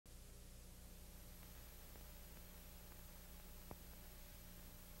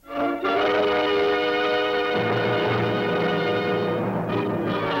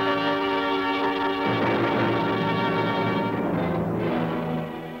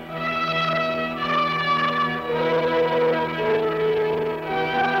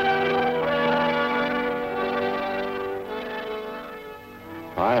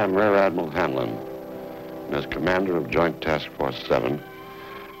Hanlon, and as commander of Joint Task Force 7,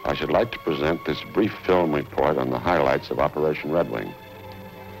 I should like to present this brief film report on the highlights of Operation Redwing.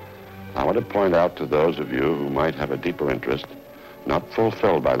 I want to point out to those of you who might have a deeper interest, not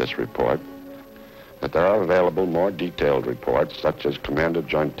fulfilled by this report, that there are available more detailed reports, such as Commander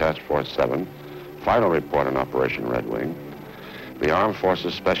Joint Task Force 7, Final Report on Operation Redwing, the Armed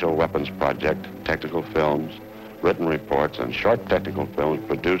Forces Special Weapons Project, technical films, written reports, and short technical films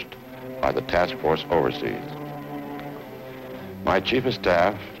produced by the task force overseas. My Chief of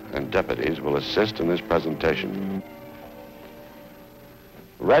Staff and deputies will assist in this presentation.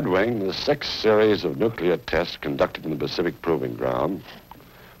 Redwing, the sixth series of nuclear tests conducted in the Pacific Proving Ground,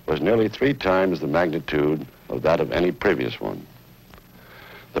 was nearly 3 times the magnitude of that of any previous one.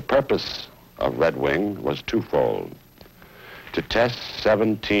 The purpose of Redwing was twofold: to test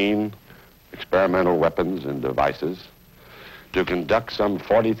 17 experimental weapons and devices, to conduct some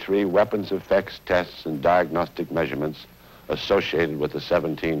 43 weapons effects tests and diagnostic measurements associated with the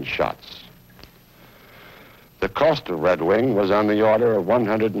 17 shots. The cost of Redwing was on the order of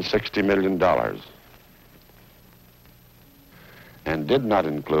 $160 million and did not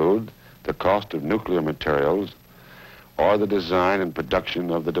include the cost of nuclear materials or the design and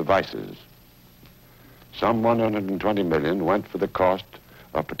production of the devices. Some $120 million went for the cost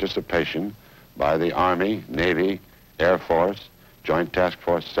of participation by the Army, Navy, Air Force, Joint Task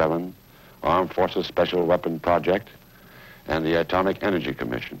Force 7, Armed Forces Special Weapon Project, and the Atomic Energy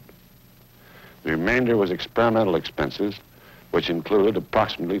Commission. The remainder was experimental expenses, which included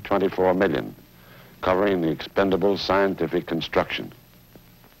approximately $24 million, covering the expendable scientific construction.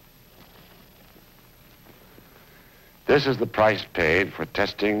 This is the price paid for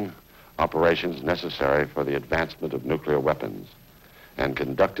testing operations necessary for the advancement of nuclear weapons and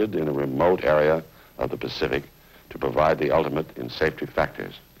conducted in a remote area of the Pacific to provide the ultimate in safety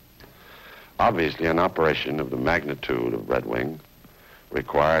factors. Obviously, an operation of the magnitude of Redwing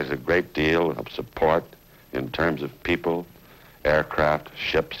requires a great deal of support in terms of people, aircraft,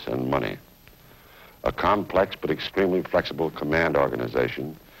 ships, and money. A complex but extremely flexible command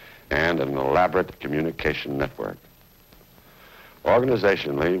organization and an elaborate communication network.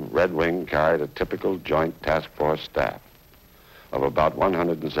 Organizationally, Redwing carried a typical Joint Task Force staff of about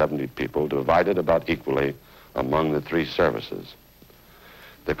 170 people, divided about equally among the 3 services.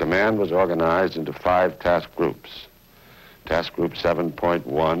 The command was organized into 5 task groups: Task Group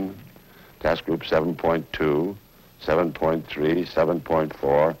 7.1, Task Group 7.2, 7.3,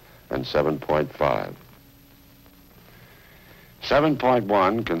 7.4, and 7.5.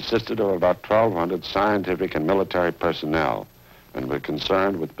 7.1 consisted of about 1,200 scientific and military personnel and were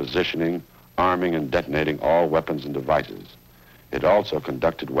concerned with positioning, arming, and detonating all weapons and devices. It also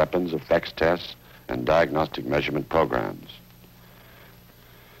conducted weapons effects tests and diagnostic measurement programs.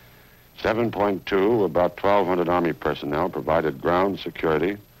 7.2, about 1,200 Army personnel, provided ground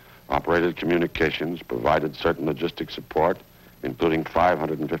security, operated communications, provided certain logistic support, including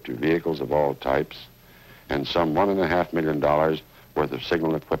 550 vehicles of all types, and some $1.5 million worth of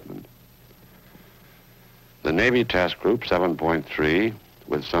signal equipment. The Navy Task Group 7.3,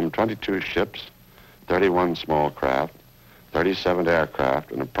 with some 22 ships, 31 small craft, 37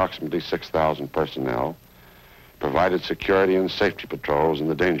 aircraft, and approximately 6,000 personnel, provided security and safety patrols in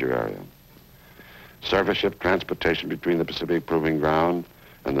the danger area. Surface ship transportation between the Pacific Proving Ground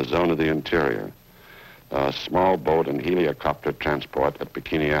and the zone of the interior. A small boat and helicopter transport at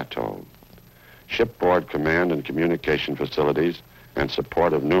Bikini Atoll. Shipboard command and communication facilities and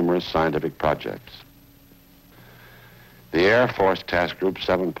support of numerous scientific projects. The Air Force Task Group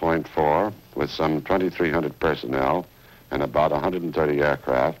 7.4, with some 2,300 personnel and about 130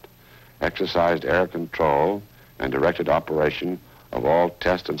 aircraft, exercised air control and directed operation of all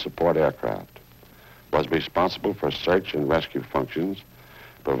test and support aircraft, was responsible for search and rescue functions,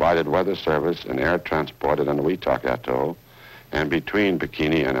 provided weather service and air transport at Eniwetok Atoll and between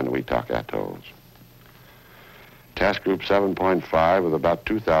Bikini and Eniwetok Atolls. Task Group 7.5, with about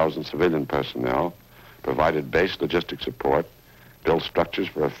 2,000 civilian personnel, provided base logistic support, built structures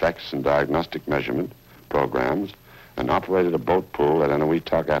for effects and diagnostic measurement programs, and operated a boat pool at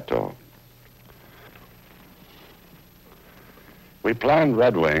Eniwetok Atoll. We planned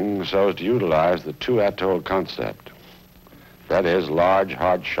Redwing so as to utilize the 2 atoll concept. That is, large,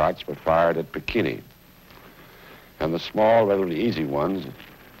 hard shots were fired at Bikini, and the small, relatively easy ones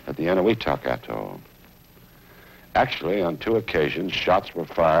at the Eniwetok Atoll. Actually, on 2 occasions, shots were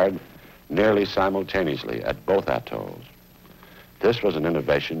fired nearly simultaneously at both atolls. This was an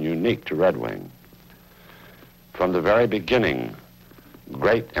innovation unique to Redwing. From the very beginning,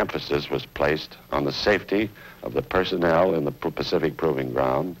 great emphasis was placed on the safety of the personnel in the Pacific Proving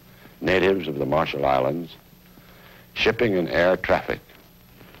Ground natives of the Marshall Islands, shipping and air traffic.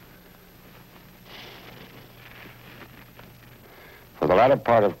 For the latter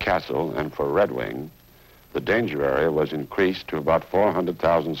part of Castle and for Redwing, the danger area was increased to about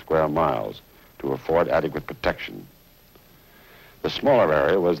 400,000 square miles to afford adequate protection. The smaller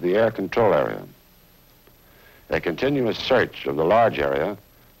area was the air control area. A continuous search of the large area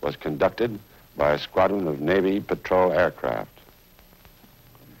was conducted by a squadron of Navy patrol aircraft.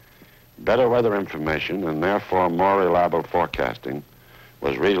 Better weather information and therefore more reliable forecasting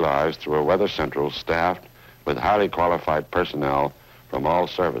was realized through a weather central staffed with highly qualified personnel from all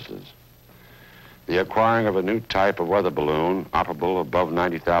services. The acquiring of a new type of weather balloon operable above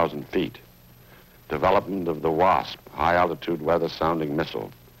 90,000 feet, development of the WASP, high-altitude weather-sounding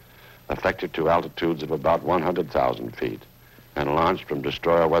missile, effective to altitudes of about 100,000 feet and launched from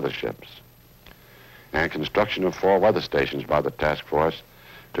destroyer weather ships, and construction of 4 weather stations by the task force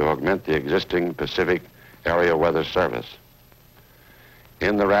to augment the existing Pacific Area Weather Service.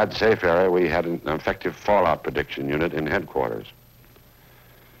 In the RAD-SAFE area, we had an effective fallout prediction unit in headquarters.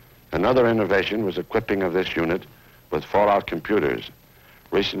 Another innovation was equipping of this unit with fallout computers,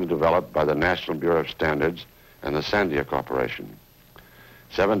 recently developed by the National Bureau of Standards and the Sandia Corporation.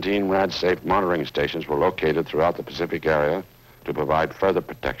 17 RAD-SAFE monitoring stations were located throughout the Pacific area to provide further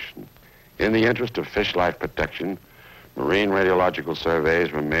protection. In the interest of fish life protection, marine radiological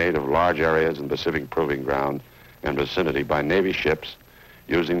surveys were made of large areas in Pacific Proving Ground and vicinity by Navy ships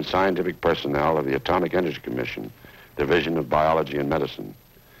using scientific personnel of the Atomic Energy Commission, Division of Biology and Medicine.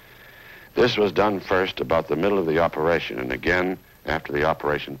 This was done first about the middle of the operation and again after the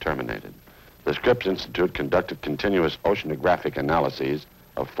operation terminated. The Scripps Institute conducted continuous oceanographic analyses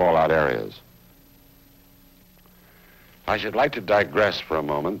of fallout areas. I should like to digress for a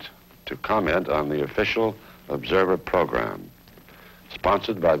moment to comment on the official observer program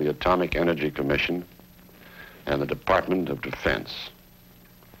sponsored by the Atomic Energy Commission and the Department of Defense.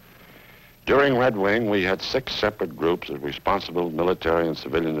 During Redwing, we had 6 separate groups of responsible military and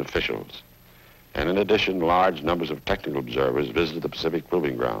civilian officials, and in addition, large numbers of technical observers visited the Pacific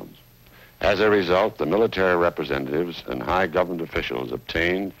Proving Grounds. As a result, the military representatives and high government officials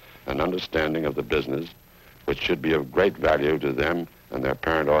obtained an understanding of the business which should be of great value to them and their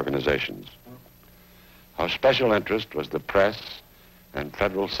parent organizations. Of special interest was the press and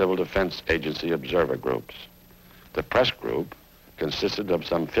Federal Civil Defense Agency observer groups. The press group consisted of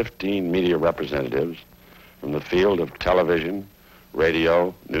some 15 media representatives from the field of television,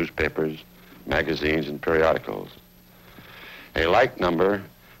 radio, newspapers, magazines, and periodicals. A like number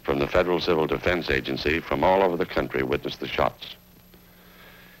from the Federal Civil Defense Agency from all over the country witnessed the shots.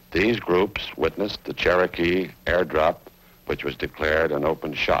 These groups witnessed the Cherokee airdrop, which was declared an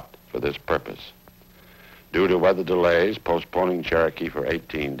open shot for this purpose. Due to weather delays postponing Cherokee for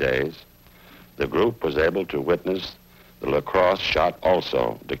 18 days, the group was able to witness the LACROSSE shot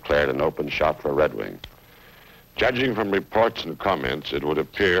also declared an open shot for Redwing. Judging from reports and comments, it would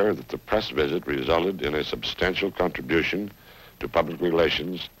appear that the press visit resulted in a substantial contribution to public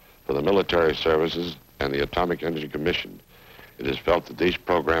relations for the military services and the Atomic Energy Commission. It is felt that these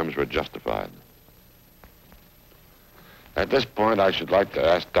programs were justified. At this point, I should like to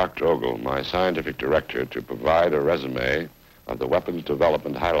ask Dr. Ogle, my scientific director, to provide a resume of the weapons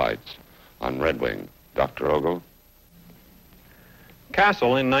development highlights on Redwing. Dr. Ogle?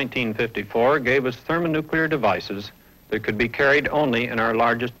 Castle in 1954 gave us thermonuclear devices that could be carried only in our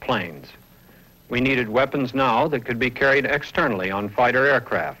largest planes. We needed weapons now that could be carried externally on fighter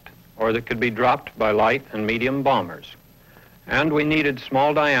aircraft, or that could be dropped by light and medium bombers. And we needed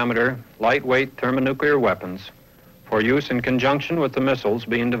small diameter, lightweight thermonuclear weapons for use in conjunction with the missiles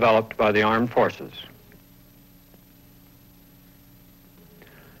being developed by the armed forces.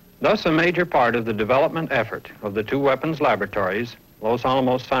 Thus, a major part of the development effort of the 2 weapons laboratories, Los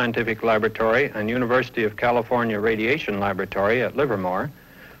Alamos Scientific Laboratory and University of California Radiation Laboratory at Livermore,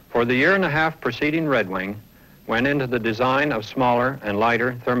 for the year and a half preceding Redwing, went into the design of smaller and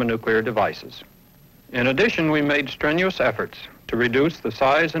lighter thermonuclear devices. In addition, we made strenuous efforts to reduce the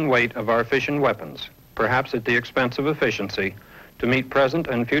size and weight of our fission weapons, perhaps at the expense of efficiency, to meet present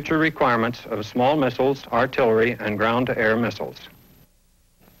and future requirements of small missiles, artillery, and ground-to-air missiles.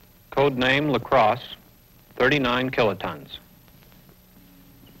 Code name LACROSSE, 39 kilotons.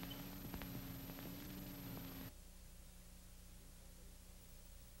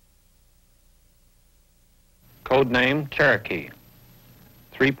 Code name Cherokee,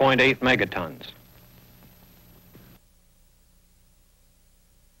 3.8 megatons.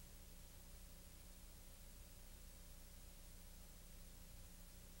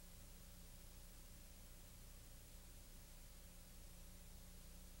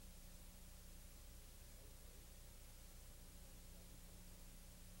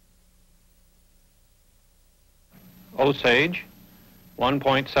 Osage,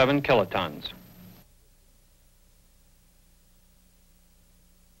 1.7 kilotons.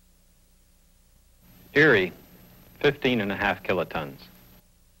 Erie, 15.5 kilotons.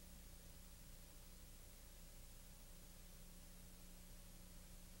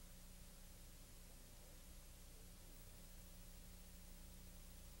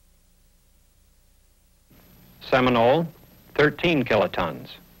 Seminole, 13 kilotons.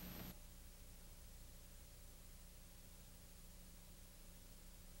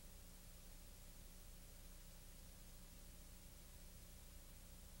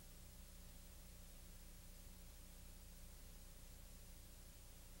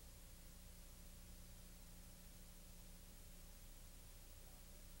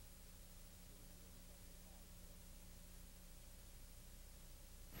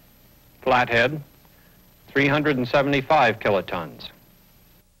 Flathead, 375 kilotons.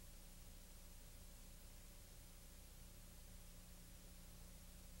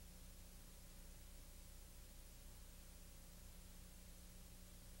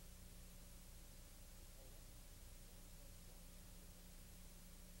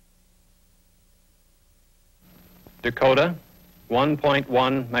 Dakota,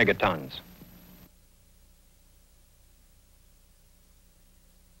 1.1 megatons.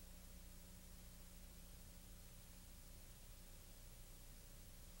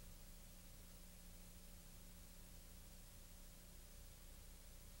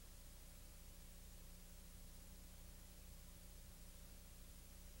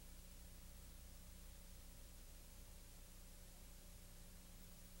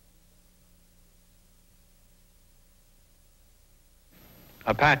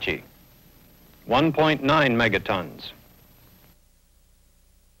 Apache, 1.9 megatons.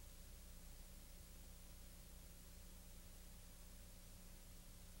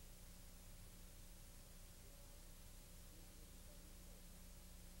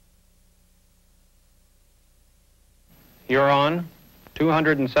 Huron,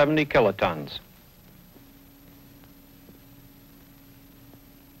 270 kilotons.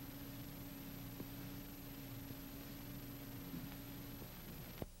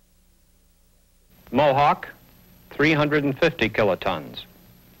 Mohawk, 350 kilotons.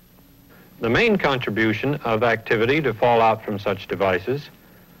 The main contribution of activity to fallout from such devices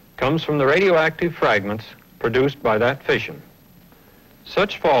comes from the radioactive fragments produced by that fission.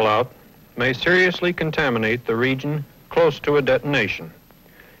 Such fallout may seriously contaminate the region close to a detonation.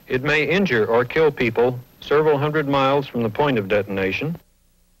 It may injure or kill people several hundred miles from the point of detonation.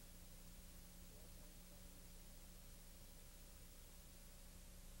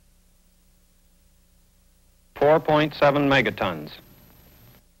 .7 megatons.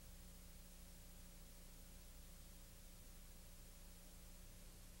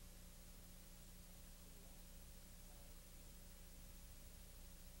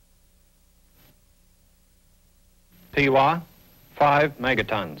 Piwa, 5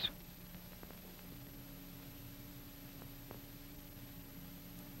 megatons.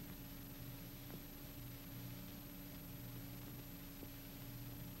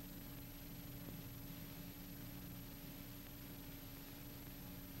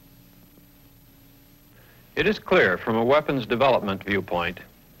 It is clear from a weapons development viewpoint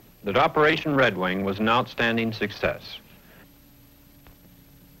that Operation Redwing was an outstanding success.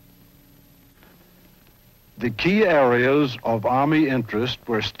 The key areas of Army interest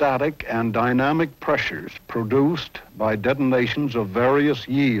were static and dynamic pressures produced by detonations of various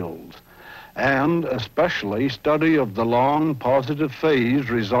yields, and especially study of the long positive phase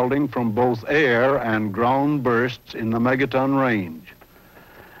resulting from both air and ground bursts in the megaton range.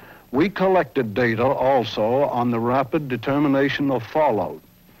 We collected data also on the rapid determination of fallout.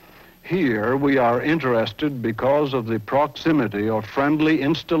 Here we are interested because of the proximity of friendly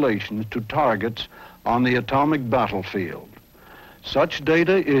installations to targets on the atomic battlefield. Such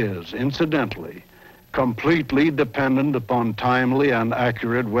data is, incidentally, completely dependent upon timely and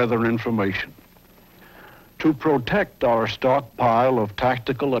accurate weather information. To protect our stockpile of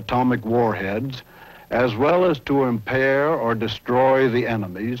tactical atomic warheads, as well as to impair or destroy the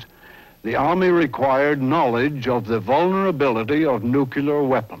enemies, the Army required knowledge of the vulnerability of nuclear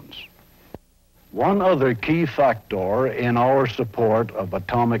weapons. One other key factor in our support of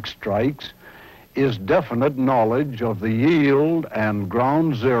atomic strikes is definite knowledge of the yield and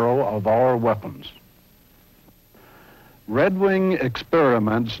ground zero of our weapons. Redwing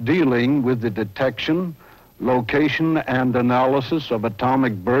experiments dealing with the detection, location, and analysis of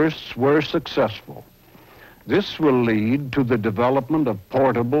atomic bursts were successful. This will lead to the development of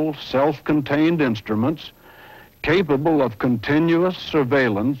portable, self-contained instruments capable of continuous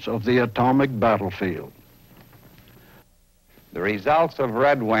surveillance of the atomic battlefield. The results of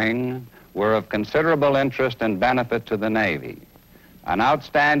Redwing were of considerable interest and benefit to the Navy. An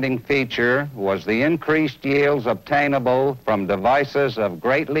outstanding feature was the increased yields obtainable from devices of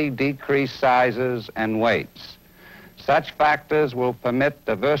greatly decreased sizes and weights. Such factors will permit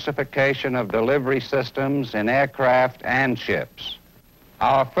diversification of delivery systems in aircraft and ships.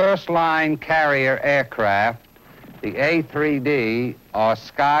 Our first-line carrier aircraft, the A3D, or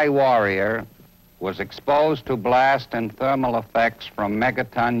Sky Warrior, was exposed to blast and thermal effects from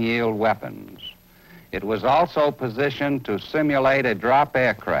megaton yield weapons. It was also positioned to simulate a drop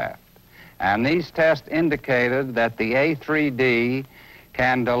aircraft, and these tests indicated that the A3D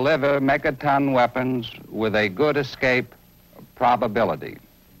can deliver megaton weapons with a good escape probability.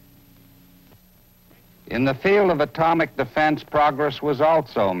 In the field of atomic defense, progress was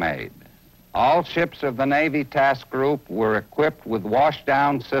also made. All ships of the Navy Task Group were equipped with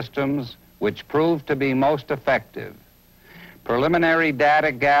washdown systems which proved to be most effective. Preliminary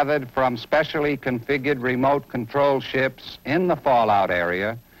data gathered from specially configured remote control ships in the fallout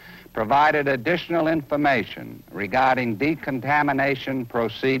area provided additional information regarding decontamination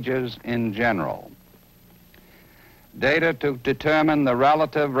procedures in general. Data to determine the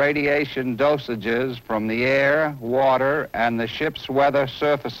relative radiation dosages from the air, water, and the ship's weather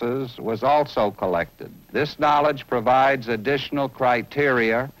surfaces was also collected. This knowledge provides additional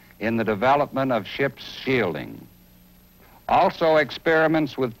criteria in the development of ship's shielding. Also,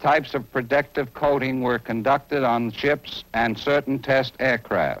 experiments with types of protective coating were conducted on ships and certain test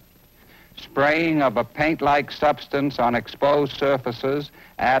aircraft. Spraying of a paint-like substance on exposed surfaces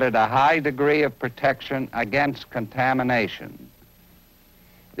added a high degree of protection against contamination.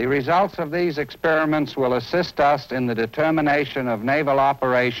 The results of these experiments will assist us in the determination of naval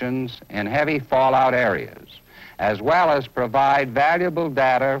operations in heavy fallout areas, as well as provide valuable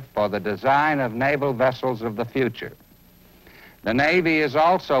data for the design of naval vessels of the future. The Navy is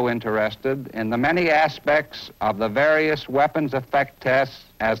also interested in the many aspects of the various weapons effect tests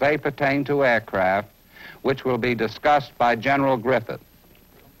as they pertain to aircraft, which will be discussed by General Griffith.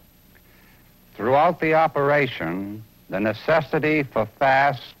 Throughout the operation, the necessity for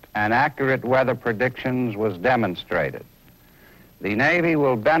fast and accurate weather predictions was demonstrated. The Navy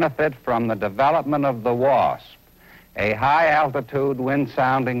will benefit from the development of the WASP, a high-altitude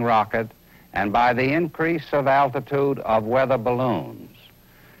wind-sounding rocket, and by the increase of altitude of weather balloons.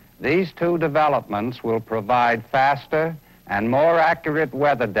 These two developments will provide faster and more accurate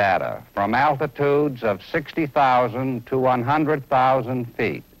weather data from altitudes of 60,000 to 100,000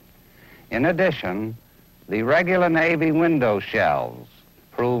 feet. In addition, the regular Navy window shells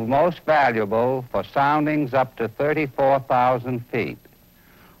prove most valuable for soundings up to 34,000 feet.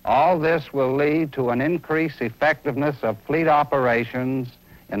 All this will lead to an increased effectiveness of fleet operations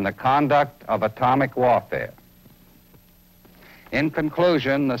in the conduct of atomic warfare. In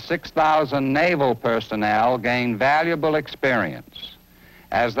conclusion, the 6,000 naval personnel gain valuable experience,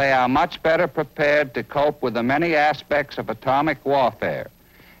 as they are much better prepared to cope with the many aspects of atomic warfare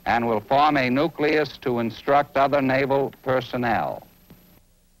and will form a nucleus to instruct other naval personnel.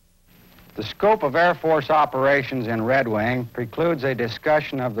 The scope of Air Force operations in Redwing precludes a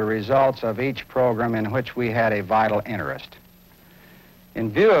discussion of the results of each program in which we had a vital interest. In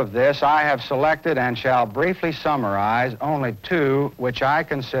view of this, I have selected and shall briefly summarize only two which I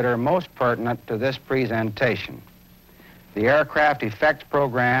consider most pertinent to this presentation: the Aircraft Effects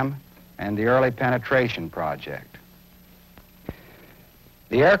Program and the Early Penetration Project.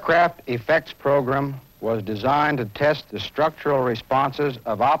 The Aircraft Effects Program was designed to test the structural responses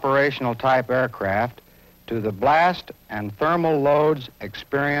of operational type aircraft to the blast and thermal loads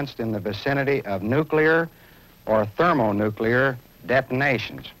experienced in the vicinity of nuclear or thermonuclear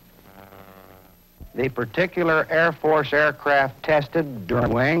detonations. The particular Air Force aircraft tested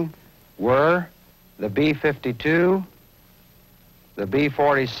during wing were the B-52, the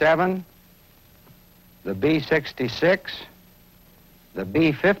B-47, the B-66, the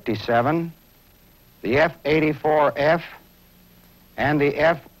B-57, the F-84F, and the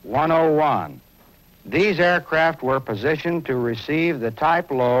F-101. These aircraft were positioned to receive the type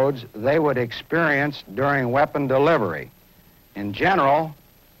loads they would experience during weapon delivery. In general,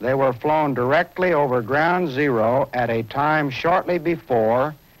 they were flown directly over ground zero at a time shortly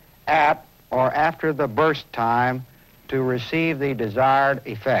before, at, or after the burst time to receive the desired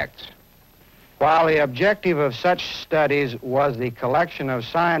effects. While the objective of such studies was the collection of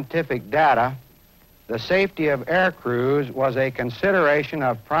scientific data, the safety of air crews was a consideration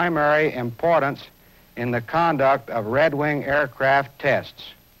of primary importance in the conduct of Red Wing aircraft tests.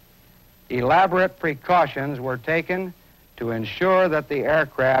 Elaborate precautions were taken to ensure that the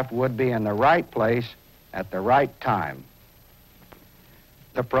aircraft would be in the right place at the right time.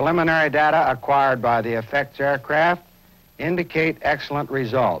 The preliminary data acquired by the effects aircraft indicate excellent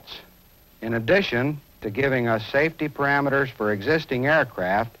results. In addition to giving us safety parameters for existing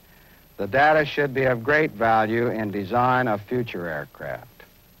aircraft, the data should be of great value in design of future aircraft.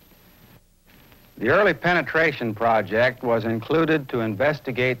 The early penetration project was included to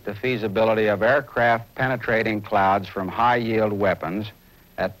investigate the feasibility of aircraft penetrating clouds from high-yield weapons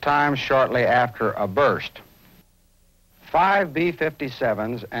at times shortly after a burst. 5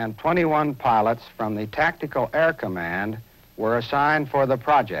 B-57s and 21 pilots from the Tactical Air Command were assigned for the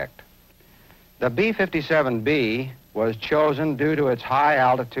project. The B-57B was chosen due to its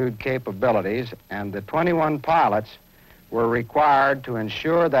high-altitude capabilities, and the 21 pilots were required to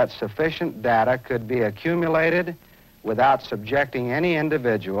ensure that sufficient data could be accumulated without subjecting any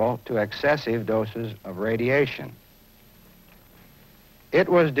individual to excessive doses of radiation. It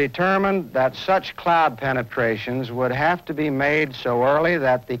was determined that such cloud penetrations would have to be made so early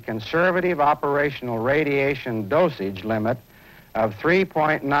that the conservative operational radiation dosage limit of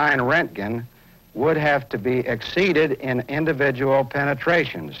 3.9 Roentgen would have to be exceeded in individual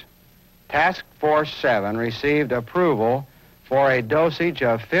penetrations. Task Force 7 received approval for a dosage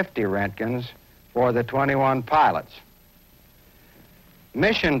of 50 Roentgens for the 21 pilots.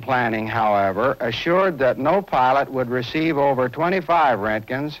 Mission planning, however, assured that no pilot would receive over 25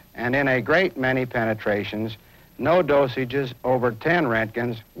 Roentgens, and in a great many penetrations, no dosages over 10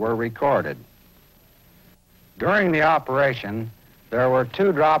 Roentgens were recorded. During the operation, there were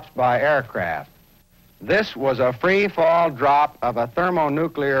 2 drops by aircraft. This was a free-fall drop of a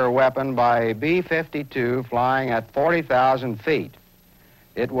thermonuclear weapon by a B-52 flying at 40,000 feet.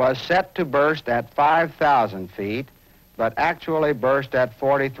 It was set to burst at 5,000 feet, but actually burst at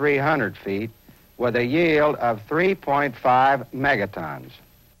 4,300 feet with a yield of 3.5 megatons.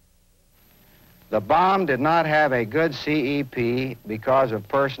 The bomb did not have a good CEP because of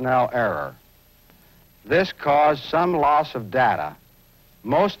personnel error. This caused some loss of data.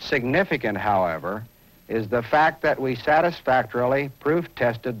 Most significant, however, is the fact that we satisfactorily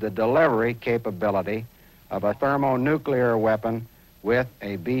proof-tested the delivery capability of a thermonuclear weapon with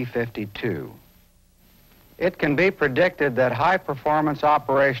a B-52. It can be predicted that high-performance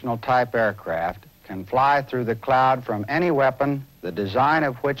operational type aircraft can fly through the cloud from any weapon, the design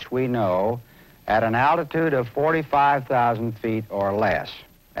of which we know, at an altitude of 45,000 feet or less,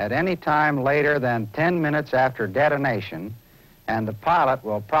 at any time later than 10 minutes after detonation, and the pilot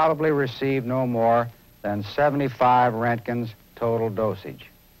will probably receive no more than 75 Roentgens total dosage.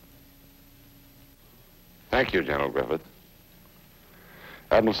 Thank you, General Griffith.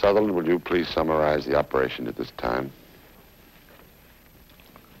 Admiral Sutherland, will you please summarize the operation at this time?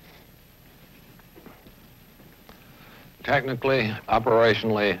 Technically,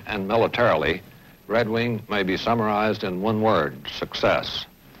 operationally, and militarily, Redwing may be summarized in one word: success.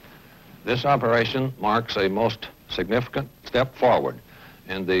 This operation marks a most significant step forward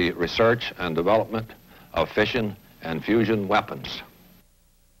in the research and development of fission and fusion weapons.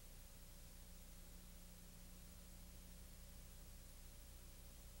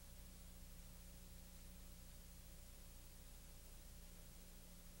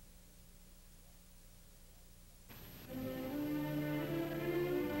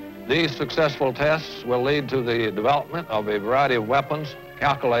 These successful tests will lead to the development of a variety of weapons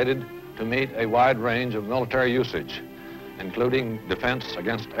calculated to meet a wide range of military usage, including defense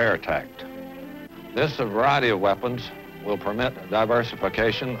against air attack. This variety of weapons will permit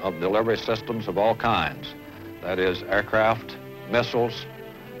diversification of delivery systems of all kinds, that is, aircraft, missiles,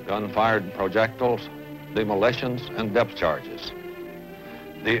 gun-fired projectiles, demolitions, and depth charges.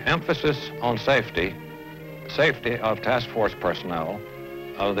 The emphasis on safety of task force personnel,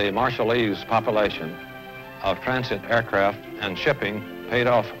 of the Marshallese population, of transit aircraft and shipping paid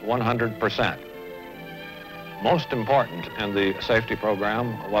off 100%. Most important in the safety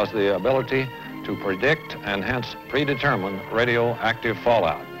program was the ability to predict and hence predetermine radioactive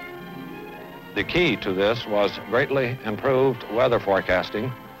fallout. The key to this was greatly improved weather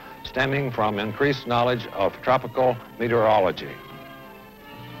forecasting stemming from increased knowledge of tropical meteorology.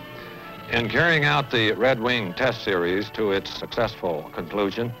 In carrying out the Redwing test series to its successful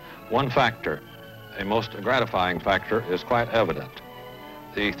conclusion, one factor, a most gratifying factor, is quite evident.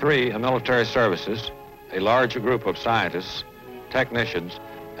 The 3 military services, a large group of scientists, technicians,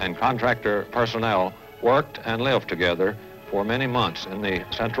 and contractor personnel worked and lived together for many months in the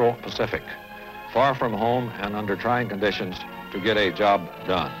Central Pacific, far from home and under trying conditions, to get a job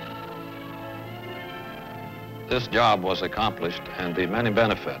done. This job was accomplished, and the many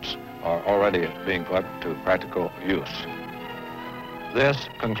benefits are already being put to practical use. This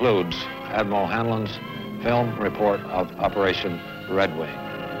concludes Admiral Hanlon's film report of Operation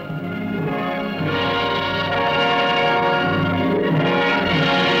Redwing.